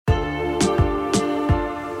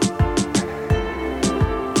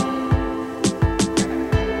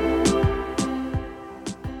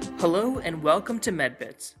Hello and welcome to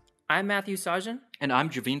MedBits. I'm Matthew Sajan. And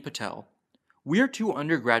I'm Javeen Patel. We are two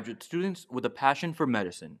undergraduate students with a passion for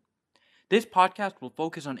medicine. This podcast will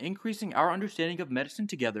focus on increasing our understanding of medicine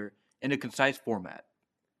together in a concise format.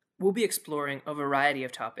 We'll be exploring a variety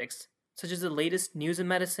of topics, such as the latest news in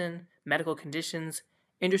medicine, medical conditions,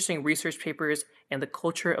 interesting research papers, and the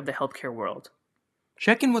culture of the healthcare world.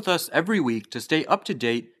 Check in with us every week to stay up to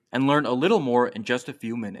date and learn a little more in just a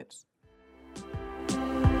few minutes.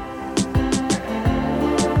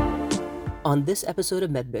 On this episode of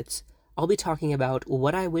MedBits, I'll be talking about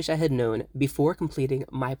what I wish I had known before completing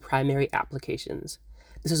my primary applications.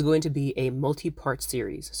 This is going to be a multi-part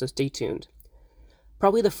series, so stay tuned.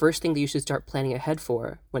 Probably the first thing that you should start planning ahead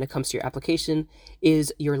for when it comes to your application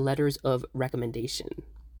is your letters of recommendation.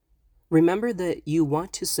 Remember that you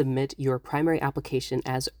want to submit your primary application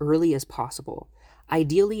as early as possible,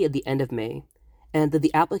 ideally at the end of May, and that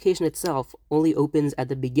the application itself only opens at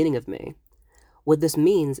the beginning of May. What this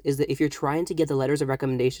means is that if you're trying to get the letters of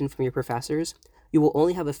recommendation from your professors, you will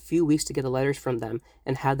only have a few weeks to get the letters from them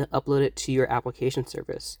and have them upload it to your application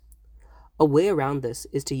service. A way around this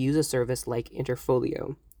is to use a service like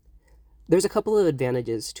Interfolio. There's a couple of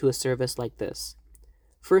advantages to a service like this.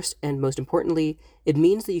 First, and most importantly, it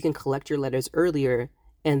means that you can collect your letters earlier,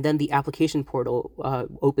 and then the application portal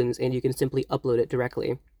opens and you can simply upload it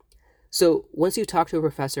directly. So once you talk to a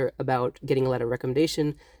professor about getting a letter of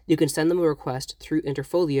recommendation, you can send them a request through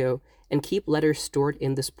Interfolio and keep letters stored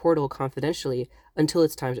in this portal confidentially until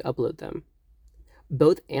it's time to upload them.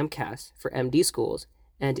 Both AMCAS for MD schools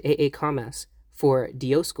and AA-COMAS for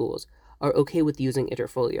DO schools are okay with using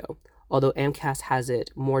Interfolio, although AMCAS has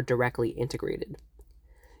it more directly integrated.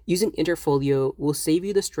 Using Interfolio will save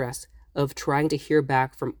you the stress of trying to hear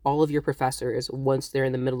back from all of your professors once they're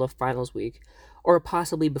in the middle of finals week, or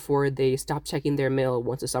possibly before they stop checking their mail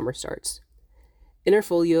once the summer starts.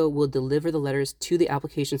 Interfolio will deliver the letters to the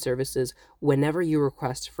application services whenever you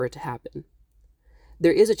request for it to happen.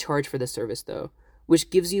 There is a charge for this service, though, which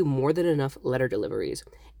gives you more than enough letter deliveries,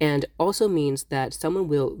 and also means that someone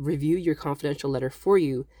will review your confidential letter for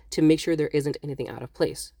you to make sure there isn't anything out of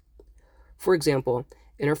place. For example,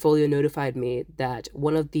 Interfolio notified me that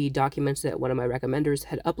one of the documents that one of my recommenders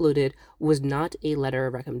had uploaded was not a letter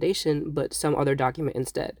of recommendation, but some other document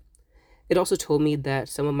instead. It also told me that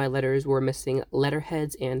some of my letters were missing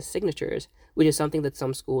letterheads and signatures, which is something that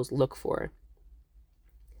some schools look for.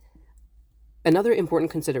 Another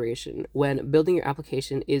important consideration when building your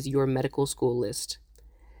application is your medical school list.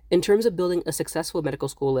 In terms of building a successful medical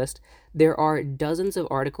school list, there are dozens of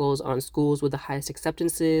articles on schools with the highest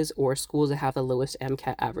acceptances or schools that have the lowest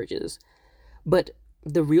MCAT averages. But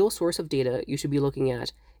the real source of data you should be looking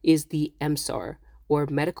at is the MSAR, or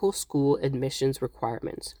Medical School Admissions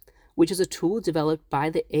Requirements, which is a tool developed by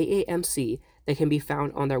the AAMC that can be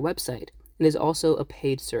found on their website and is also a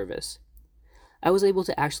paid service. I was able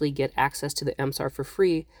to actually get access to the MSAR for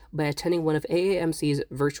free by attending one of AAMC's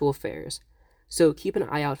virtual fairs. So keep an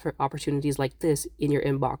eye out for opportunities like this in your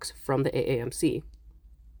inbox from the AAMC.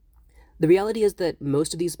 The reality is that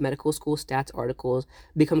most of these medical school stats articles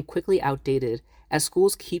become quickly outdated as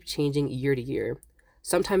schools keep changing year to year,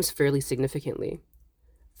 sometimes fairly significantly.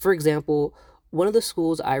 For example, one of the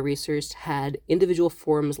schools I researched had individual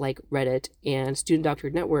forums like Reddit and Student Doctor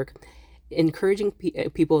Network encouraging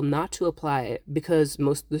people not to apply because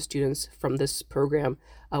most of the students from this program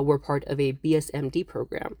were part of a BSMD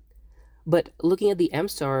program. But looking at the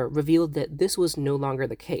MSAR revealed that this was no longer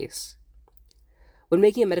the case. When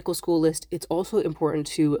making a medical school list, it's also important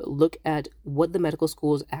to look at what the medical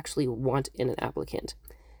schools actually want in an applicant.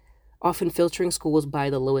 Often filtering schools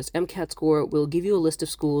by the lowest MCAT score will give you a list of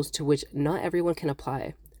schools to which not everyone can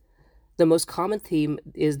apply. The most common theme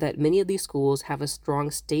is that many of these schools have a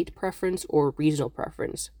strong state preference or regional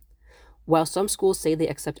preference. While some schools say they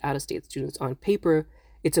accept out-of-state students on paper,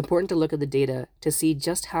 it's important to look at the data to see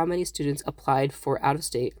just how many students applied for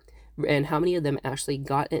out-of-state and how many of them actually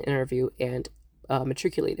got an interview and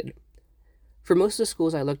matriculated. For most of the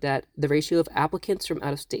schools I looked at, the ratio of applicants from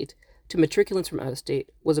out-of-state to matriculants from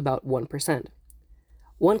out-of-state was about 1%.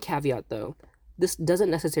 One caveat, though, this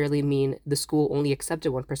doesn't necessarily mean the school only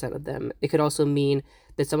accepted 1% of them. It could also mean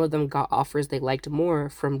that some of them got offers they liked more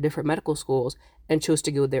from different medical schools and chose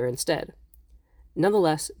to go there instead.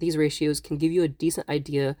 Nonetheless, these ratios can give you a decent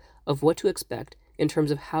idea of what to expect in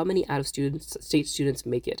terms of how many out-of-state students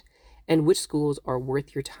make it, and which schools are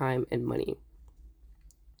worth your time and money.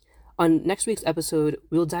 On next week's episode,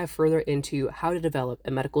 we'll dive further into how to develop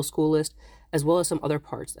a medical school list, as well as some other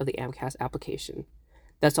parts of the AMCAS application.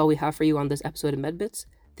 That's all we have for you on this episode of MedBits.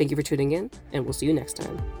 Thank you for tuning in, and we'll see you next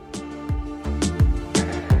time.